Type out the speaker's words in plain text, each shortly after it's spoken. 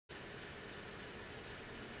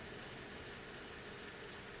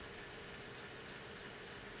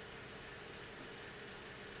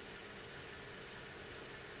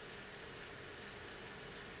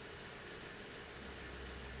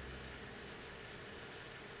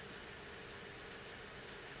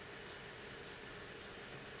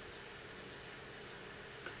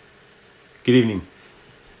Good evening,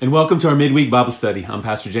 and welcome to our midweek Bible study. I'm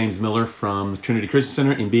Pastor James Miller from Trinity Christian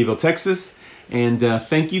Center in Beeville, Texas, and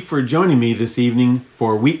thank you for joining me this evening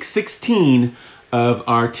for week 16 of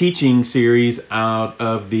our teaching series out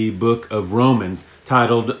of the book of Romans,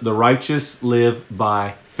 titled "The Righteous Live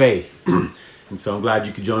by Faith." And so I'm glad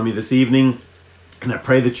you could join me this evening, and I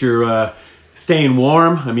pray that you're staying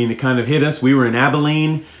warm. I mean, it kind of hit us. We were in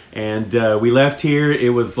Abilene, and we left here. It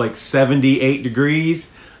was like 78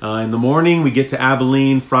 degrees. In the morning, we get to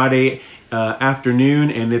Abilene Friday afternoon,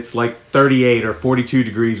 and it's like 38 or 42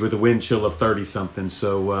 degrees with a wind chill of 30-something.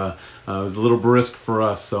 So it was a little brisk for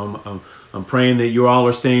us. So I'm praying that you all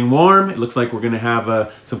are staying warm. It looks like we're going to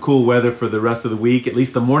have some cool weather for the rest of the week. At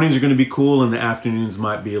least the mornings are going to be cool, and the afternoons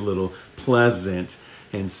might be a little pleasant.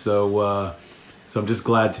 And so I'm just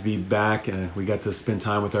glad to be back. We got to spend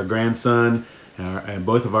time with our grandson, and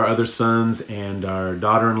both of our other sons, and our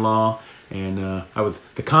daughter-in-law. And I was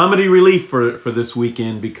the comedy relief for this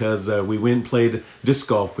weekend because we went and played disc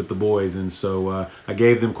golf with the boys. And so I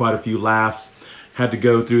gave them quite a few laughs. Had to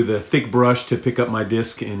go through the thick brush to pick up my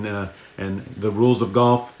disc. And the rules of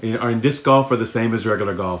golf in disc golf are the same as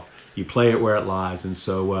regular golf. You play it where it lies. And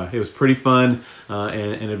so it was pretty fun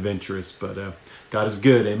and adventurous. But God is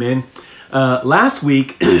good. Amen. Last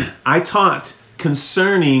week, I taught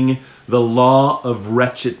concerning the law of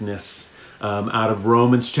wretchedness. Out of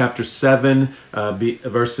Romans chapter 7,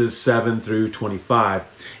 verses 7 through 25.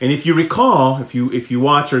 And if you recall, if you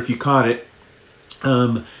watch or if you caught it,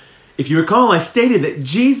 if you recall, I stated that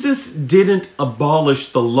Jesus didn't abolish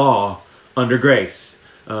the law under grace.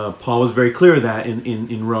 Paul was very clear of that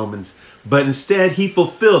in Romans. But instead, he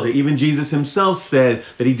fulfilled it. Even Jesus himself said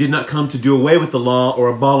that he did not come to do away with the law or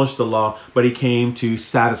abolish the law, but he came to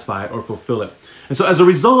satisfy it or fulfill it. And so as a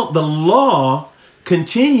result, the law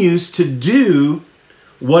continues to do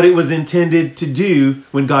what it was intended to do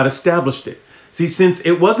when God established it. See, since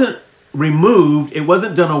it wasn't removed, it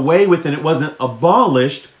wasn't done away with, and it wasn't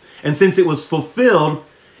abolished, and since it was fulfilled,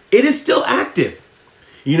 it is still active.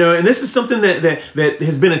 You know, and this is something that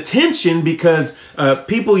has been a tension because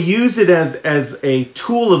people use it as a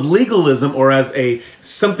tool of legalism or as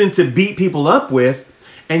something to beat people up with,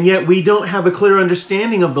 and yet we don't have a clear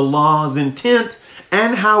understanding of the law's intent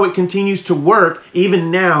and how it continues to work even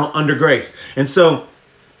now under grace. And so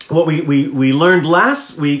what we learned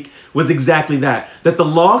last week was exactly that the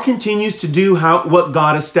law continues to do what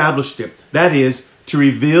God established it. That is, to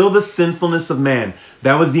reveal the sinfulness of man.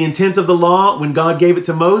 That was the intent of the law when God gave it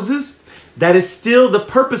to Moses. That is still the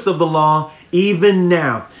purpose of the law even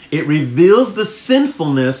now. It reveals the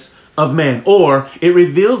sinfulness of man, or it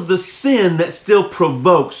reveals the sin that still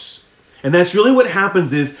provokes. And that's really what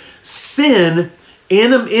happens is sin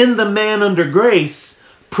in the man under grace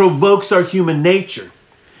provokes our human nature.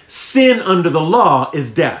 Sin under the law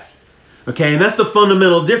is death. Okay, and that's the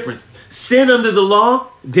fundamental difference. Sin under the law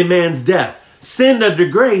demands death. Sin under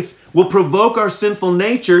grace will provoke our sinful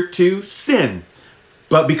nature to sin.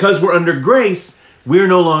 But because we're under grace, we're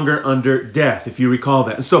no longer under death, if you recall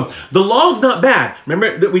that. So the law is not bad.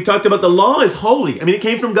 Remember that we talked about the law is holy. I mean, it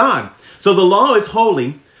came from God. So the law is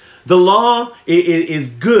holy. The law is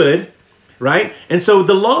good. Right? And so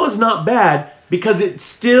the law is not bad because it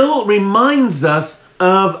still reminds us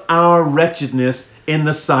of our wretchedness in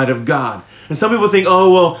the sight of God. And some people think,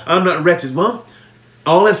 oh, well, I'm not wretched. Well,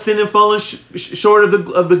 all have sinned and fallen short of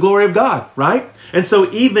the glory of God, right? And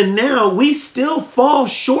so even now, we still fall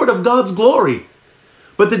short of God's glory.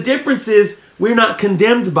 But the difference is we're not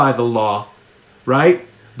condemned by the law, right?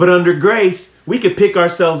 But under grace, we could pick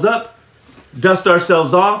ourselves up, dust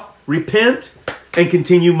ourselves off, repent, and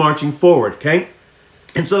continue marching forward, okay?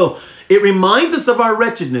 And so it reminds us of our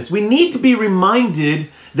wretchedness. We need to be reminded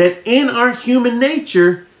that in our human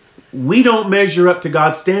nature, we don't measure up to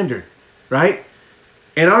God's standard, right?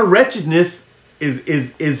 And our wretchedness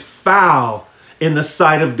is foul in the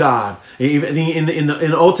sight of God. In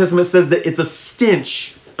the Old Testament, it says that it's a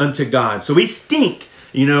stench unto God. So we stink,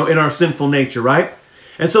 in our sinful nature, right?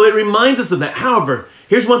 And so it reminds us of that. However,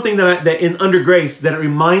 here's one thing that under grace that it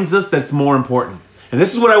reminds us that's more important. And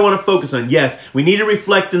this is what I want to focus on. Yes, we need to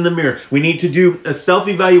reflect in the mirror. We need to do a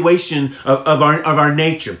self-evaluation of our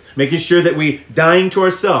nature, making sure that we're dying to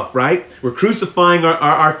ourselves, right? We're crucifying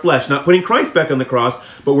our flesh, not putting Christ back on the cross,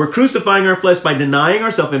 but we're crucifying our flesh by denying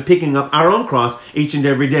ourselves and picking up our own cross each and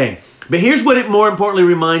every day. But here's what it more importantly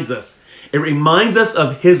reminds us. It reminds us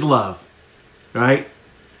of His love, right?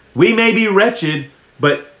 We may be wretched,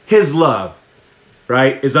 but His love,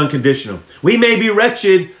 right, is unconditional. We may be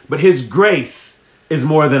wretched, but His grace is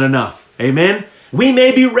more than enough. Amen? We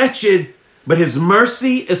may be wretched, but His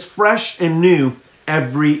mercy is fresh and new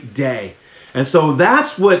every day. And so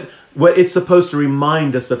that's what what it's supposed to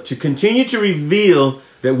remind us of, to continue to reveal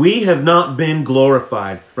that we have not been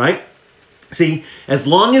glorified, right? See, as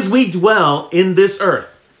long as we dwell in this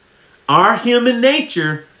earth, our human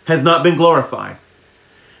nature has not been glorified.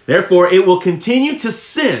 Therefore, it will continue to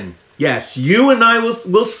sin. Yes, you and I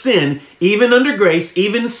will sin, even under grace,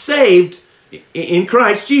 even saved in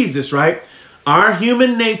Christ Jesus, right? Our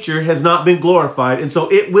human nature has not been glorified, and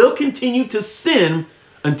so it will continue to sin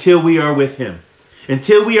until we are with him,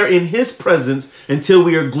 until we are in his presence, until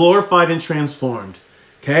we are glorified and transformed.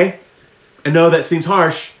 Okay? I know that seems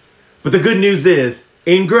harsh, but the good news is,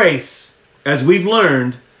 in grace, as we've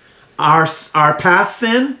learned, our past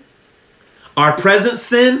sin, our present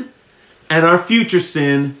sin, and our future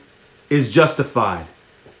sin is justified.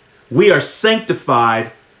 We are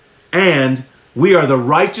sanctified, and we are the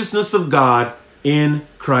righteousness of God in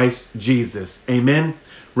Christ Jesus. Amen.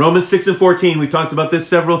 Romans 6:14, we talked about this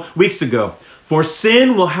several weeks ago. For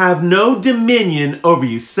sin will have no dominion over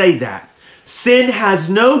you. Say that. Sin has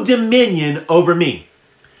no dominion over me,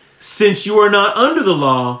 since you are not under the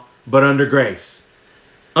law, but under grace.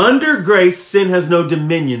 Under grace, sin has no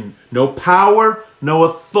dominion, no power, no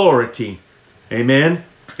authority. Amen.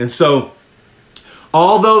 And so,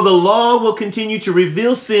 although the law will continue to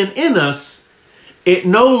reveal sin in us, it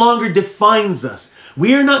no longer defines us.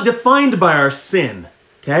 We are not defined by our sin,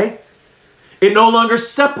 okay? It no longer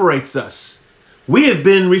separates us. We have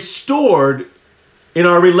been restored in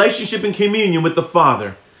our relationship and communion with the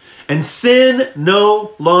Father. And sin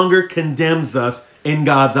no longer condemns us in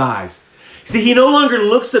God's eyes. See, he no longer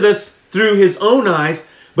looks at us through his own eyes,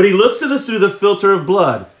 but he looks at us through the filter of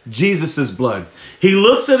blood, Jesus' blood. He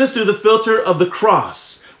looks at us through the filter of the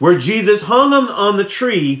cross, where Jesus hung on the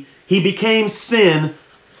tree. He became sin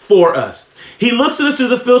for us. He looks at us through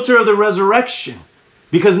the filter of the resurrection,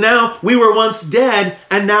 because now we were once dead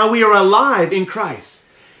and now we are alive in Christ.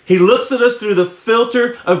 He looks at us through the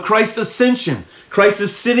filter of Christ's ascension. Christ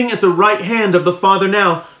is sitting at the right hand of the Father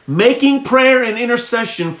now, making prayer and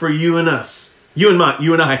intercession for you and us, you and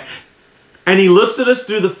I. And he looks at us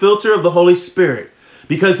through the filter of the Holy Spirit,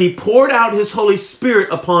 because he poured out his Holy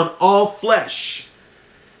Spirit upon all flesh.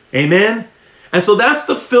 Amen. And so that's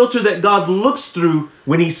the filter that God looks through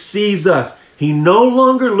when he sees us. He no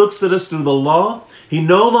longer looks at us through the law. He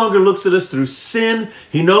no longer looks at us through sin.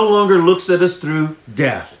 He no longer looks at us through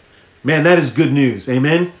death. Man, that is good news.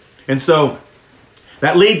 Amen. And so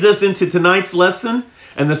that leads us into tonight's lesson.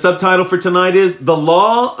 And the subtitle for tonight is The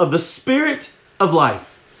Law of the Spirit of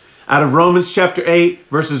Life, out of Romans chapter 8,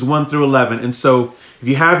 verses 1 through 11. And so if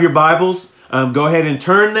you have your Bibles, go ahead and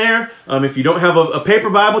turn there. If you don't have a paper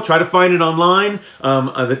Bible, try to find it online.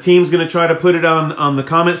 The team's going to try to put it on the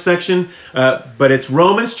comment section. But it's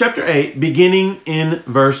Romans chapter 8, beginning in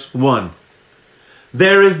verse 1.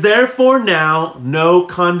 There is therefore now no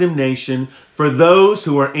condemnation for those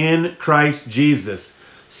who are in Christ Jesus.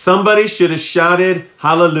 Somebody should have shouted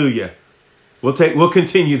hallelujah. We'll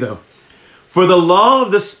continue though. For the law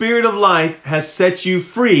of the Spirit of life has set you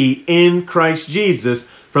free in Christ Jesus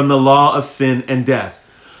from the law of sin and death.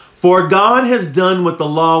 For God has done what the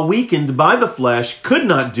law weakened by the flesh could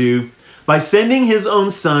not do, by sending his own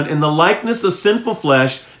Son in the likeness of sinful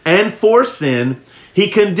flesh, and for sin, he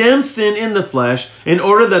condemned sin in the flesh in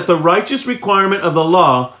order that the righteous requirement of the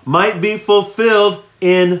law might be fulfilled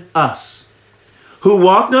in us, who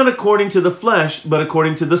walk not according to the flesh, but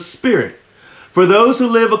according to the Spirit. For those who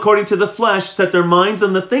live according to the flesh set their minds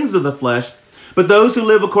on the things of the flesh, but those who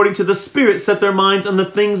live according to the Spirit set their minds on the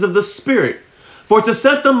things of the Spirit. For to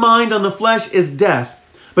set the mind on the flesh is death,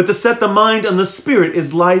 but to set the mind on the Spirit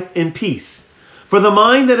is life and peace. For the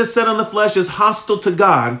mind that is set on the flesh is hostile to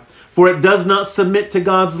God, for it does not submit to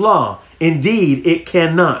God's law. Indeed, it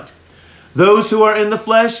cannot. Those who are in the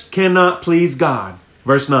flesh cannot please God.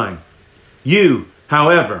 Verse 9. You,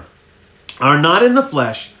 however, are not in the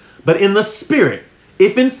flesh, but in the Spirit,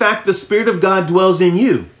 if in fact the Spirit of God dwells in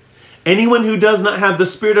you. Anyone who does not have the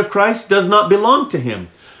Spirit of Christ does not belong to him.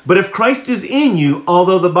 But if Christ is in you,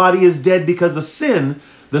 although the body is dead because of sin,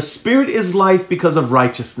 the Spirit is life because of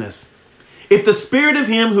righteousness. If the Spirit of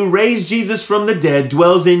him who raised Jesus from the dead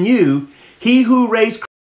dwells in you, he who raised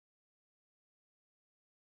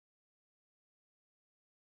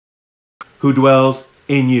who dwells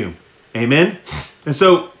in you. Amen. And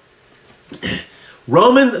so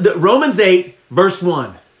Romans 8, verse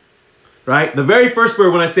 1. Right? The very first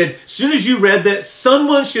word, when I said, as soon as you read that,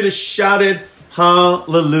 someone should have shouted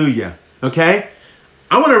hallelujah. Okay?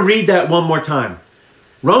 I want to read that one more time.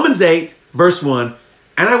 Romans 8, verse 1.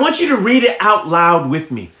 And I want you to read it out loud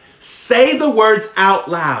with me. Say the words out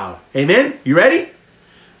loud. Amen? You ready?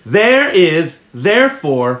 There is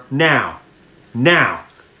therefore now. Now.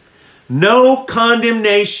 no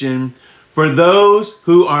condemnation for those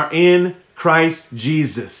who are in Christ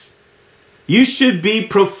Jesus. You should be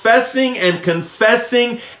professing and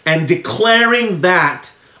confessing and declaring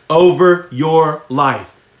that over your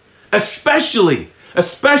life. Especially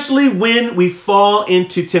when we fall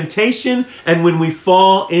into temptation and when we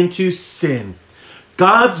fall into sin.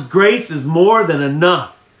 God's grace is more than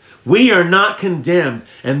enough. We are not condemned.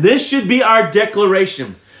 And this should be our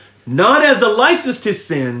declaration, not as a license to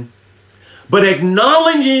sin, but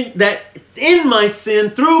acknowledging that in my sin,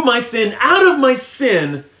 through my sin, out of my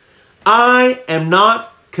sin, I am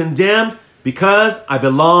not condemned because I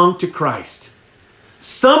belong to Christ.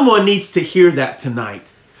 Someone needs to hear that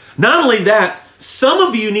tonight. Not only that, some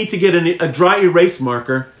of you need to get a dry erase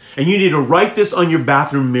marker and you need to write this on your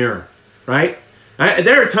bathroom mirror, right?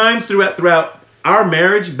 There are times throughout our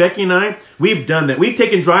marriage, Becky and I, we've done that. We've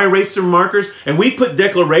taken dry eraser markers and we've put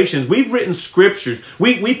declarations. We've written scriptures.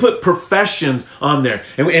 We put professions on there.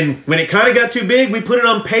 And when it kind of got too big, we put it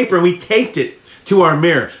on paper and we taped it to our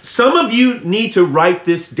mirror. Some of you need to write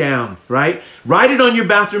this down, right? Write it on your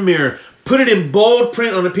bathroom mirror. Put it in bold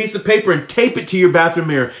print on a piece of paper and tape it to your bathroom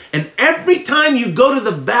mirror. And every time you go to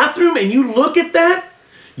the bathroom and you look at that,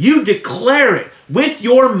 you declare it with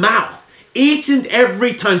your mouth. Each and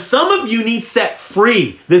every time. Some of you need set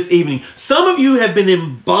free this evening. Some of you have been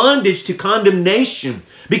in bondage to condemnation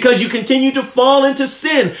because you continue to fall into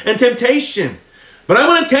sin and temptation. But I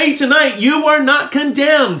want to tell you tonight, you are not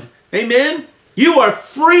condemned. Amen? You are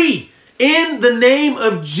free in the name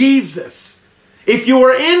of Jesus. If you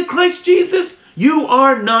are in Christ Jesus, you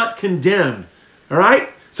are not condemned. All right?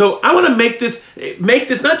 So I want to make this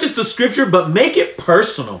not just a scripture, but make it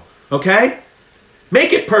personal. Okay?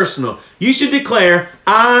 Make it personal. You should declare,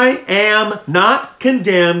 I am not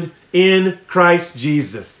condemned in Christ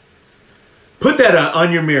Jesus. Put that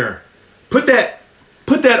on your mirror. Put that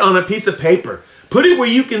on a piece of paper. Put it where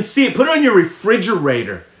you can see it. Put it on your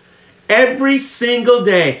refrigerator. Every single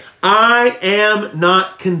day, I am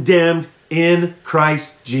not condemned in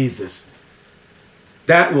Christ Jesus.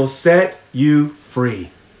 That will set you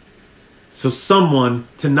free. So someone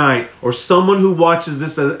tonight, or someone who watches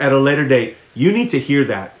this at a later date, you need to hear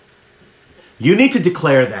that. You need to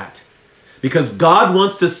declare that. Because God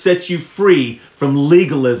wants to set you free from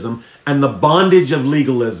legalism and the bondage of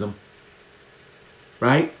legalism.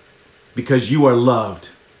 Right? Because you are loved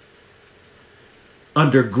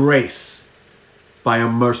under grace by a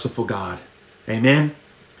merciful God. Amen?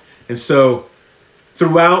 And so,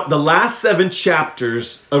 throughout the last 7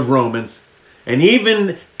 chapters of Romans, and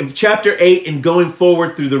even in chapter 8 and going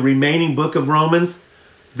forward through the remaining book of Romans,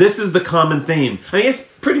 this is the common theme. I mean, it's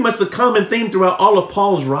pretty much the common theme throughout all of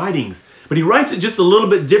Paul's writings. But he writes it just a little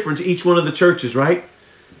bit different to each one of the churches, right?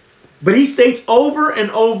 But he states over and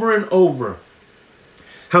over and over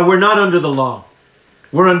how we're not under the law.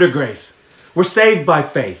 We're under grace. We're saved by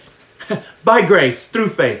faith. By grace, through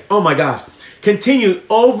faith. Oh my God. Continue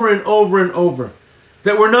over and over and over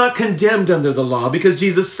that we're not condemned under the law because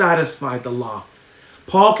Jesus satisfied the law.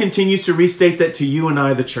 Paul continues to restate that to you and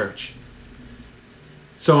I, the church.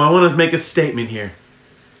 So I want to make a statement here.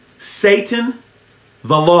 Satan,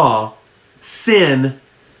 the law, sin,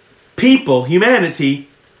 people, humanity,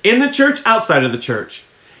 in the church, outside of the church,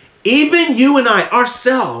 even you and I,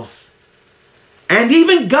 ourselves, and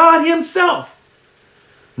even God himself,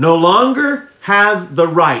 no longer has the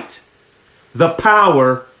right, the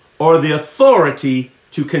power, or the authority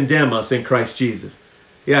to condemn us in Christ Jesus.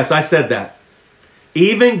 Yes, I said that.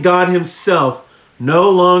 Even God himself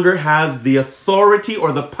no longer has the authority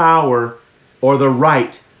or the power or the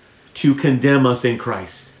right to condemn us in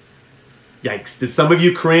Christ. Yikes. Did some of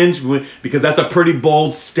you cringe? Because that's a pretty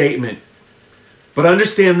bold statement. But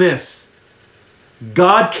understand this.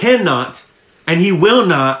 God cannot and he will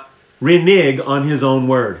not renege on his own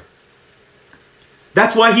word.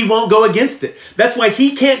 That's why he won't go against it. That's why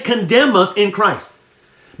he can't condemn us in Christ.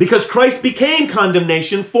 Because Christ became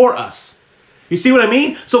condemnation for us. You see what I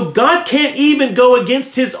mean? So God can't even go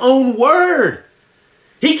against his own word.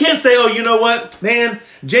 He can't say, oh, you know what, man,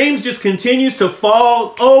 James just continues to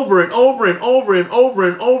fall over and over and over and over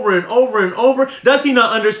and over and over and over. Does he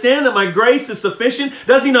not understand that my grace is sufficient?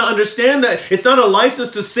 Does he not understand that it's not a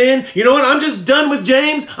license to sin? You know what? I'm just done with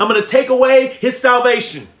James. I'm going to take away his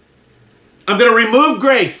salvation. I'm going to remove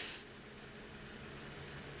grace.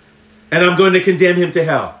 And I'm going to condemn him to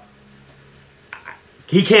hell.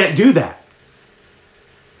 He can't do that.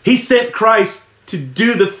 He sent Christ to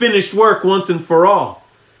do the finished work once and for all.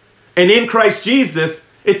 And in Christ Jesus,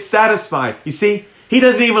 it's satisfied. You see, he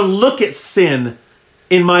doesn't even look at sin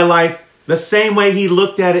in my life the same way he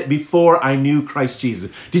looked at it before I knew Christ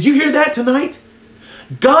Jesus. Did you hear that tonight?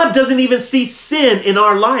 God doesn't even see sin in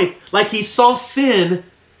our life like he saw sin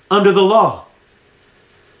under the law.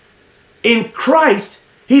 In Christ,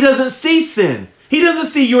 he doesn't see sin. He doesn't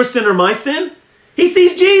see your sin or my sin. He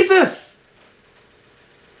sees Jesus.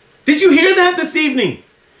 Did you hear that this evening?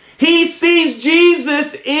 He sees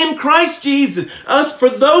Jesus in Christ Jesus. For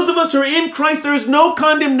those of us who are in Christ, there is no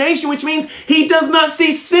condemnation, which means he does not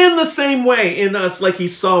see sin the same way in us like he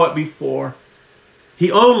saw it before.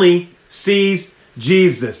 He only sees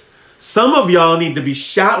Jesus. Some of y'all need to be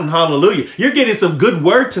shouting hallelujah. You're getting some good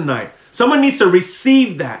word tonight. Someone needs to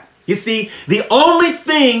receive that. You see, the only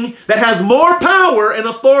thing that has more power and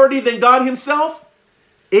authority than God himself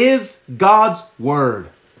is God's word.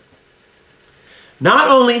 Not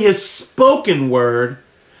only his spoken word,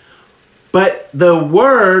 but the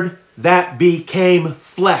word that became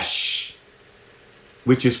flesh,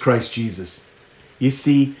 which is Christ Jesus. You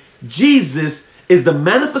see, Jesus is the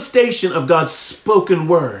manifestation of God's spoken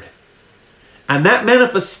word. And that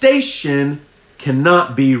manifestation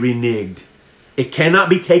cannot be reneged. It cannot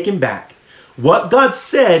be taken back. What God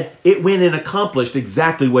said, it went and accomplished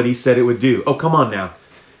exactly what he said it would do. Oh, come on now.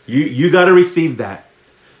 You got to receive that.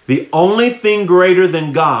 The only thing greater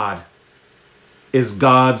than God is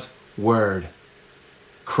God's word.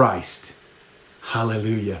 Christ.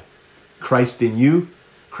 Hallelujah. Christ in you,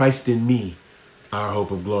 Christ in me, our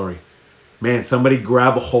hope of glory. Man, somebody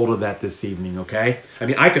grab a hold of that this evening, okay? I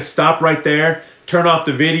mean, I could stop right there, turn off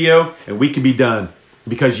the video, and we could be done.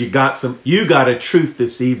 Because you got a truth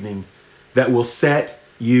this evening that will set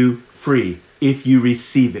you free if you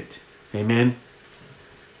receive it. Amen.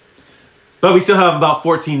 But we still have about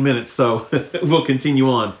 14 minutes, so we'll continue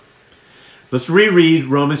on. Let's reread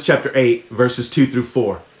Romans chapter 8, verses 2 through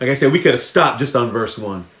 4. Like I said, we could have stopped just on verse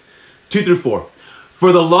 1. 2 through 4.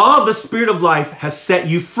 For the law of the Spirit of life has set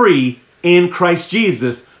you free in Christ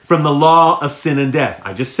Jesus from the law of sin and death.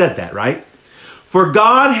 I just said that, right? For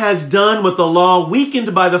God has done what the law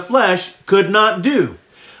weakened by the flesh could not do.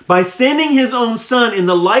 By sending his own son in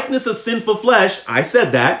the likeness of sinful flesh, I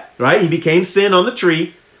said that, right? He became sin on the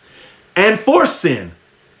tree. And for sin,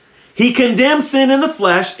 he condemned sin in the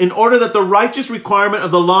flesh in order that the righteous requirement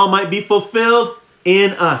of the law might be fulfilled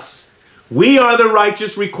in us. We are the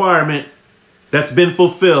righteous requirement that's been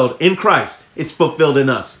fulfilled in Christ. It's fulfilled in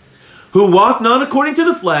us. Who walk not according to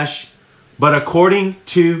the flesh, but according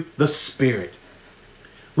to the Spirit.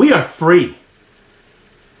 We are free.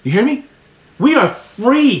 You hear me? We are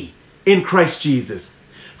free in Christ Jesus.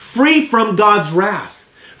 Free from God's wrath.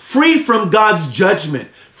 Free from God's judgment.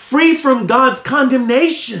 Free from God's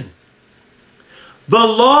condemnation. The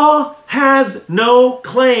law has no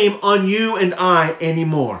claim on you and I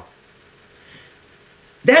anymore.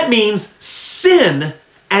 That means sin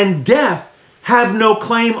and death have no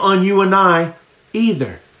claim on you and I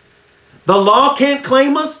either. The law can't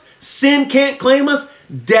claim us. Sin can't claim us.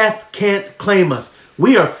 Death can't claim us.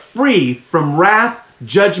 We are free from wrath,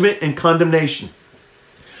 judgment, and condemnation.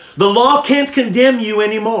 The law can't condemn you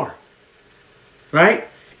anymore. Right?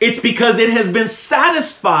 It's because it has been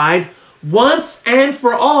satisfied once and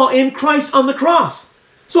for all in Christ on the cross.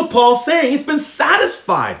 So Paul's saying it's been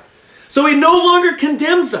satisfied. So he no longer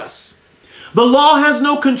condemns us. The law has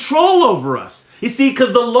no control over us. You see,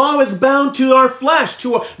 because the law is bound to our flesh.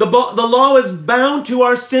 The law is bound to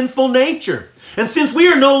our sinful nature. And since we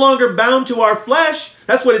are no longer bound to our flesh,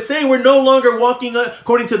 that's what it's saying. We're no longer walking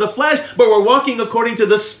according to the flesh, but we're walking according to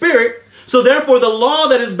the Spirit. So therefore, the law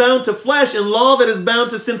that is bound to flesh and law that is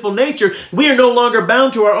bound to sinful nature, we are no longer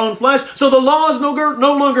bound to our own flesh. So the law is no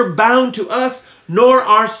longer bound to us, nor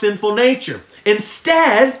our sinful nature.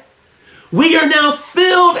 Instead, we are now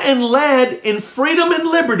filled and led in freedom and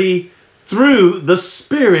liberty through the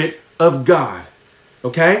Spirit of God.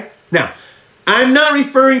 Okay? Now, I'm not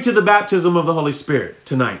referring to the baptism of the Holy Spirit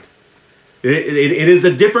tonight. It is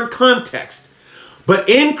a different context. But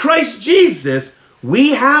in Christ Jesus,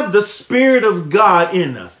 we have the Spirit of God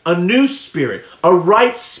in us. A new spirit, a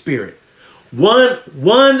right spirit. One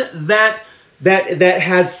that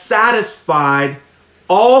has satisfied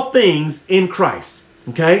all things in Christ.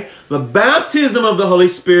 Okay? The baptism of the Holy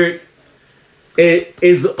Spirit, it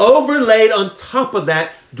is overlaid on top of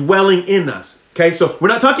that, dwelling in us. Okay? So we're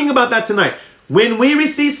not talking about that tonight. When we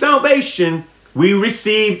receive salvation, we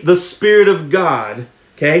receive the Spirit of God.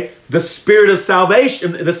 Okay? The Spirit of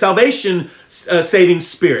salvation, the salvation saving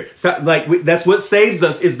Spirit. That's what saves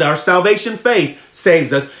us, is our salvation faith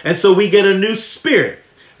saves us. And so we get a new spirit.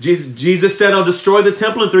 Jesus said, I'll destroy the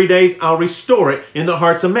temple in 3 days. I'll restore it in the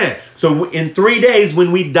hearts of men. So in 3 days,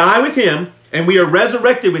 when we die with him and we are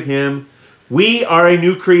resurrected with him, we are a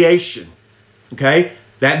new creation. Okay?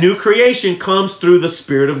 That new creation comes through the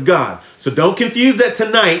Spirit of God. So don't confuse that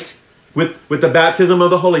tonight with the baptism of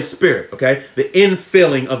the Holy Spirit, okay? The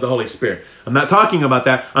infilling of the Holy Spirit. I'm not talking about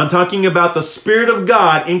that. I'm talking about the Spirit of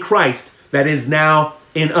God in Christ that is now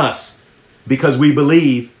in us because we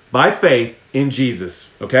believe by faith in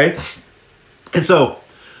Jesus, okay? And so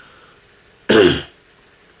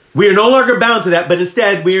we are no longer bound to that, but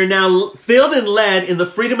instead we are now filled and led in the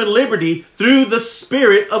freedom and liberty through the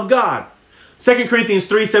Spirit of God. 2 Corinthians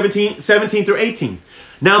 3:17 through 18.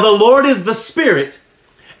 Now the Lord is the Spirit,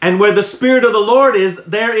 and where the Spirit of the Lord is,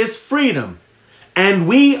 there is freedom. And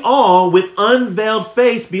we all, with unveiled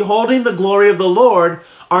face, beholding the glory of the Lord,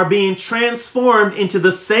 are being transformed into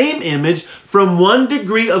the same image from one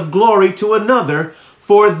degree of glory to another.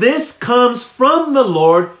 For this comes from the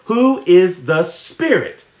Lord, who is the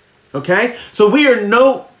Spirit. Okay? So we are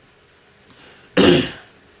no...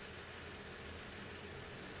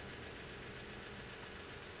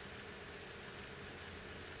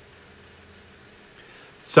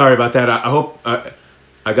 Sorry about that. I hope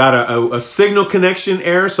I got a signal connection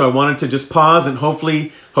error, so I wanted to just pause and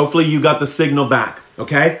hopefully you got the signal back,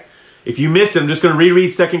 okay? If you missed it, I'm just going to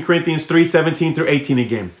reread 2 Corinthians 3:17 through 18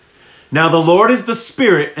 again. Now the Lord is the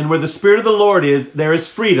Spirit, and where the Spirit of the Lord is, there is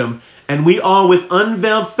freedom. And we all with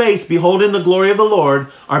unveiled face, beholding the glory of the Lord,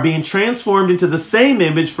 are being transformed into the same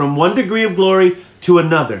image from one degree of glory to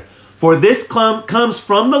another. For this comes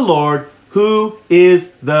from the Lord, who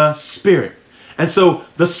is the Spirit. And so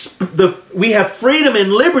we have freedom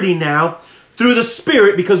and liberty now through the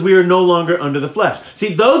Spirit because we are no longer under the flesh.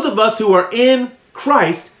 See, those of us who are in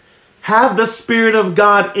Christ have the Spirit of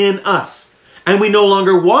God in us. And we no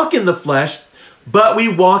longer walk in the flesh, but we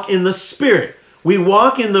walk in the Spirit. We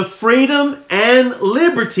walk in the freedom and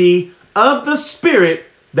liberty of the Spirit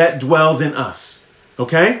that dwells in us.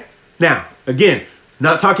 Okay? Now, again,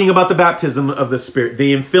 not talking about the baptism of the Spirit,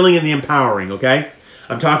 the infilling and the empowering, okay?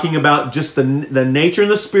 I'm talking about just the nature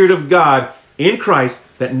and the Spirit of God in Christ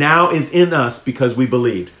that now is in us because we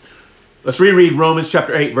believed. Let's reread Romans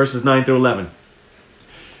chapter 8, verses 9 through 11.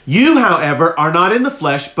 You, however, are not in the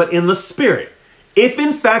flesh, but in the Spirit, if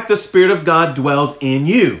in fact the Spirit of God dwells in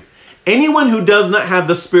you. Anyone who does not have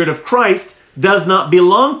the Spirit of Christ does not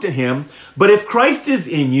belong to him. But if Christ is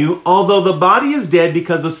in you, although the body is dead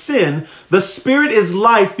because of sin, the Spirit is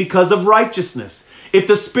life because of righteousness. If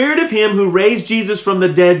the Spirit of him who raised Jesus from the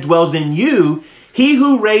dead dwells in you, he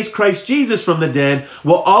who raised Christ Jesus from the dead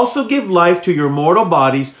will also give life to your mortal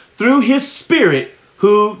bodies through his Spirit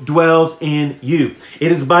who dwells in you.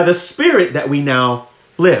 It is by the Spirit that we now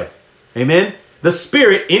live. Amen? The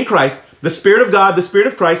Spirit in Christ, the Spirit of God, the Spirit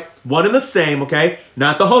of Christ, one and the same, okay?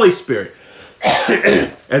 Not the Holy Spirit.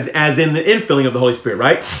 as in the infilling of the Holy Spirit,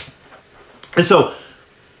 right? And so,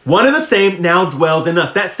 one and the same now dwells in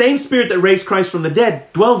us. That same Spirit that raised Christ from the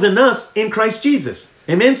dead dwells in us in Christ Jesus.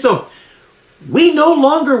 Amen? So, we no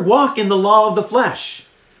longer walk in the law of the flesh.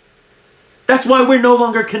 That's why we're no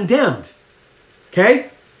longer condemned. Okay?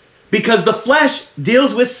 Because the flesh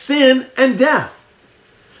deals with sin and death.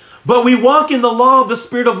 But we walk in the law of the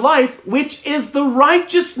Spirit of life, which is the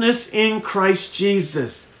righteousness in Christ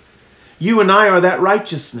Jesus. You and I are that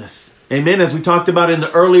righteousness. Amen? As we talked about in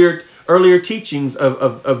the earlier teachings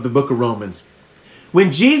of the book of Romans.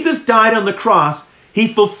 When Jesus died on the cross, he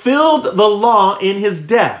fulfilled the law in his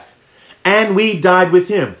death, and we died with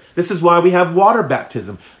him. This is why we have water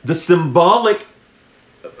baptism, the symbolic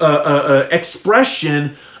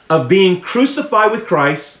expression of being crucified with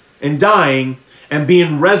Christ and dying and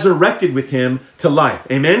being resurrected with him to life.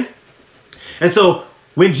 Amen? And so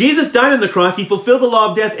when Jesus died on the cross, he fulfilled the law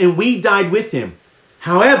of death, and we died with him.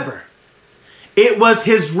 However, it was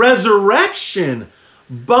his resurrection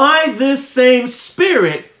by this same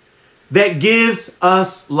Spirit that gives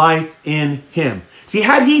us life in him. See,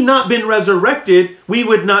 had he not been resurrected, we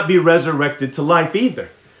would not be resurrected to life either.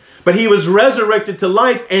 But he was resurrected to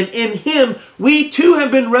life, and in him, we too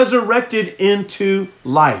have been resurrected into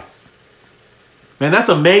life. Man, that's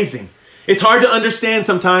amazing. It's hard to understand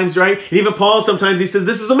sometimes, right? And even Paul, sometimes he says,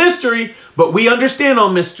 this is a mystery, but we understand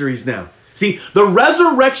all mysteries now. See, the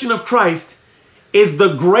resurrection of Christ is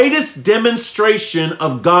the greatest demonstration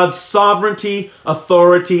of God's sovereignty,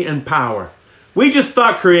 authority, and power. We just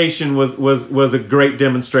thought creation was a great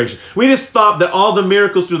demonstration. We just thought that all the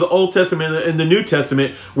miracles through the Old Testament and the New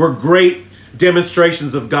Testament were great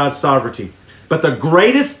demonstrations of God's sovereignty. But the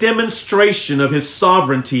greatest demonstration of his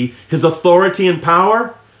sovereignty, his authority and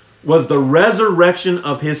power, was the resurrection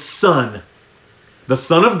of his Son, the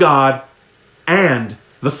Son of God and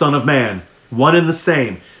the Son of Man, one and the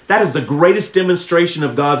same. That is the greatest demonstration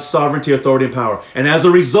of God's sovereignty, authority, and power. And as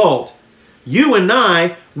a result, you and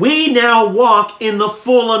I, we now walk in the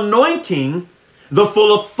full anointing, the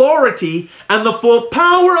full authority, and the full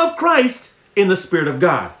power of Christ in the Spirit of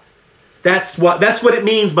God. That's what it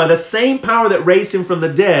means by the same power that raised him from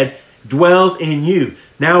the dead dwells in you.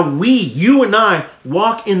 Now you and I,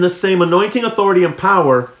 walk in the same anointing, authority, and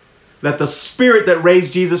power that the Spirit that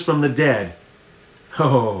raised Jesus from the dead.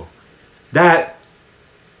 Oh, that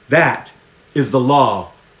is the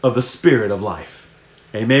law of the Spirit of life.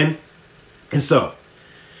 Amen? And so,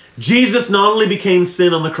 Jesus not only became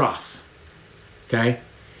sin on the cross, okay?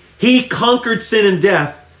 He conquered sin and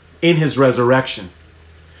death in his resurrection.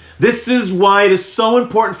 This is why it is so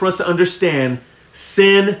important for us to understand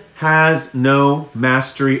sin has no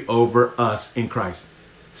mastery over us in Christ.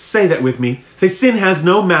 Say that with me. Say, sin has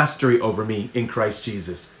no mastery over me in Christ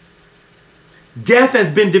Jesus. Death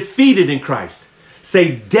has been defeated in Christ.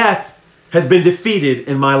 Say, death has been defeated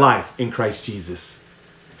in my life in Christ Jesus.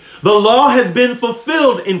 The law has been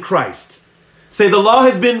fulfilled in Christ. Say, the law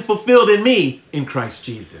has been fulfilled in me in Christ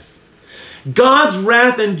Jesus. God's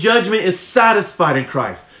wrath and judgment is satisfied in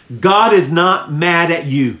Christ. God is not mad at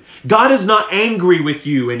you. God is not angry with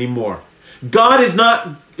you anymore. God is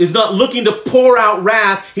not looking to pour out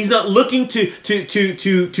wrath. He's not looking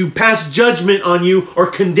to pass judgment on you or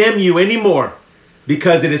condemn you anymore,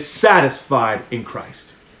 because it is satisfied in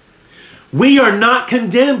Christ. We are not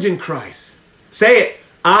condemned in Christ. Say it.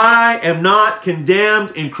 I am not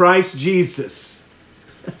condemned in Christ Jesus.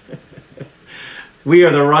 We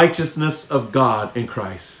are the righteousness of God in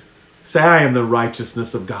Christ. Say, I am the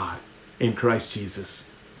righteousness of God in Christ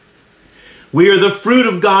Jesus. We are the fruit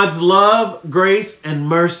of God's love, grace, and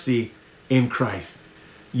mercy in Christ.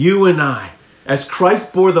 You and I, as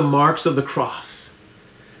Christ bore the marks of the cross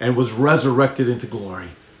and was resurrected into glory,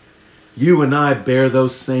 you and I bear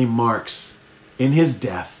those same marks in his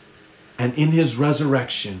death and in his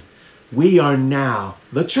resurrection. We are now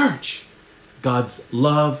the church, God's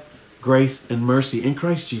love, grace, and mercy in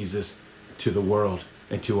Christ Jesus to the world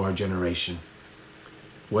and to our generation.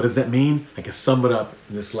 What does that mean? I can sum it up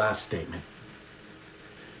in this last statement.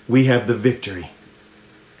 We have the victory.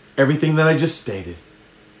 Everything that I just stated,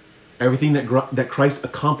 everything that Christ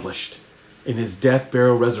accomplished in his death,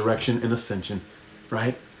 burial, resurrection, and ascension,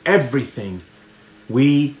 right? Everything,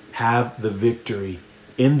 we have the victory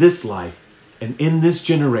in this life and in this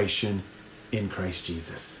generation in Christ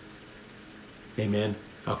Jesus. Amen.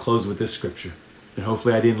 I'll close with this scripture, and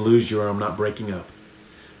hopefully I didn't lose you or I'm not breaking up.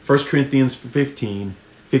 1 Corinthians 15,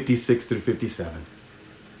 56 through 57.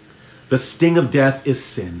 The sting of death is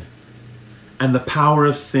sin, and the power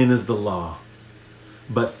of sin is the law.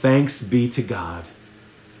 But thanks be to God,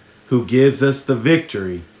 who gives us the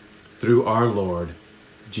victory through our Lord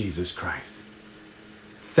Jesus Christ.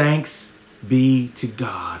 Thanks be to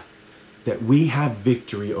God that we have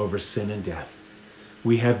victory over sin and death.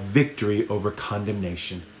 We have victory over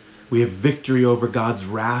condemnation. We have victory over God's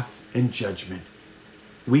wrath and judgment.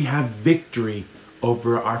 We have victory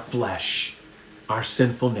over our flesh, our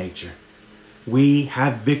sinful nature. We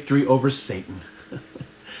have victory over Satan.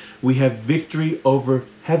 We have victory over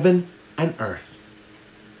heaven and earth.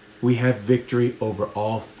 We have victory over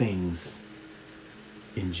all things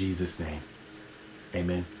in Jesus' name.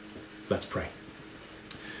 Amen. Let's pray.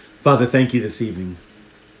 Father, thank you this evening.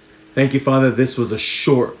 Thank you, Father. This was a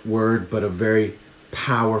short word, but a very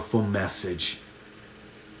powerful message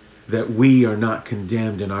that we are not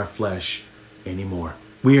condemned in our flesh anymore.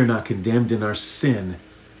 We are not condemned in our sin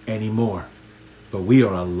anymore, but we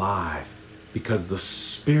are alive because the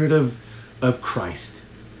Spirit of Christ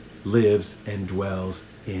lives and dwells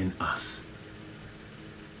in us.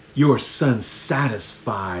 Your Son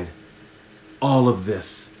satisfied all of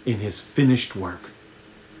this in his finished work,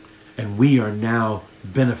 and we are now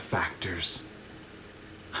benefactors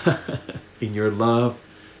in your love,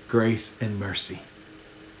 grace, and mercy.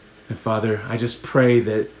 And Father, I just pray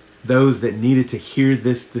that those that needed to hear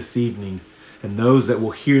this evening, and those that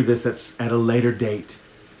will hear this at a later date,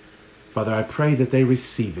 Father, I pray that they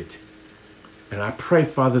receive it. And I pray,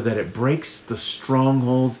 Father, that it breaks the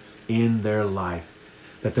strongholds in their life,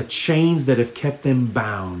 that the chains that have kept them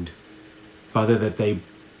bound, Father, that they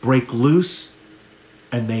break loose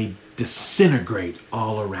and they disintegrate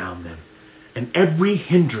all around them. And every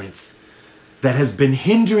hindrance that has been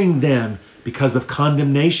hindering them because of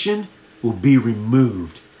condemnation will be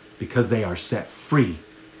removed because they are set free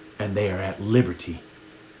and they are at liberty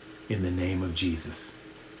in the name of Jesus.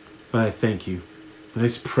 Father, I thank you. And I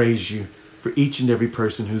just praise you for each and every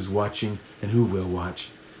person who's watching and who will watch.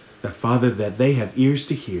 That, Father, that they have ears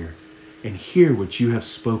to hear and hear what you have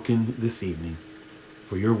spoken this evening.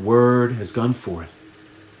 For your word has gone forth,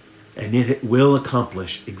 and it will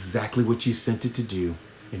accomplish exactly what you sent it to do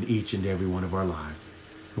in each and every one of our lives.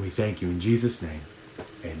 And we thank you in Jesus' name.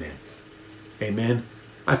 Amen. Amen.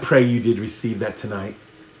 I pray you did receive that tonight.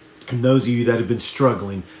 And those of you that have been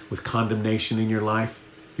struggling with condemnation in your life,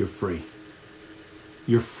 you're free.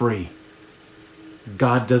 You're free.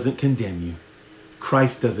 God doesn't condemn you.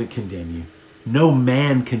 Christ doesn't condemn you. No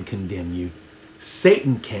man can condemn you.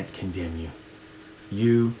 Satan can't condemn you.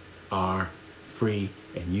 You are free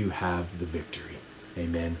and you have the victory.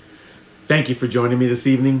 Amen. Thank you for joining me this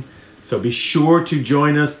evening. So be sure to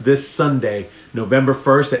join us this Sunday, November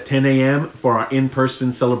 1st at 10 a.m. for our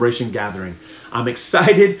in-person celebration gathering. I'm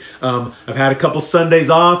excited. I've had a couple Sundays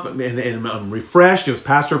off and I'm refreshed. It was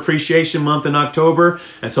Pastor Appreciation Month in October.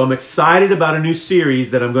 And so I'm excited about a new series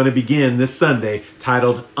that I'm going to begin this Sunday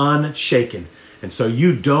titled Unshaken. And so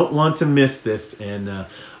you don't want to miss this. And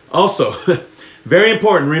also, very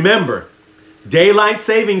important, remember, daylight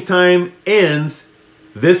savings time ends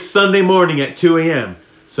this Sunday morning at 2 a.m.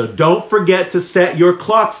 So don't forget to set your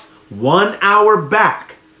clocks 1 hour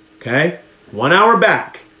back, okay? 1 hour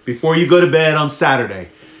back before you go to bed on Saturday.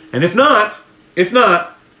 And if not,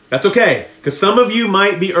 that's okay, because some of you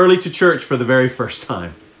might be early to church for the very first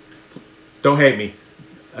time. Don't hate me.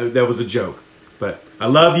 That was a joke. But I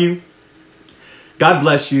love you. God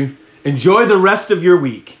bless you. Enjoy the rest of your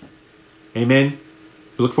week. Amen.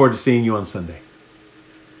 We look forward to seeing you on Sunday.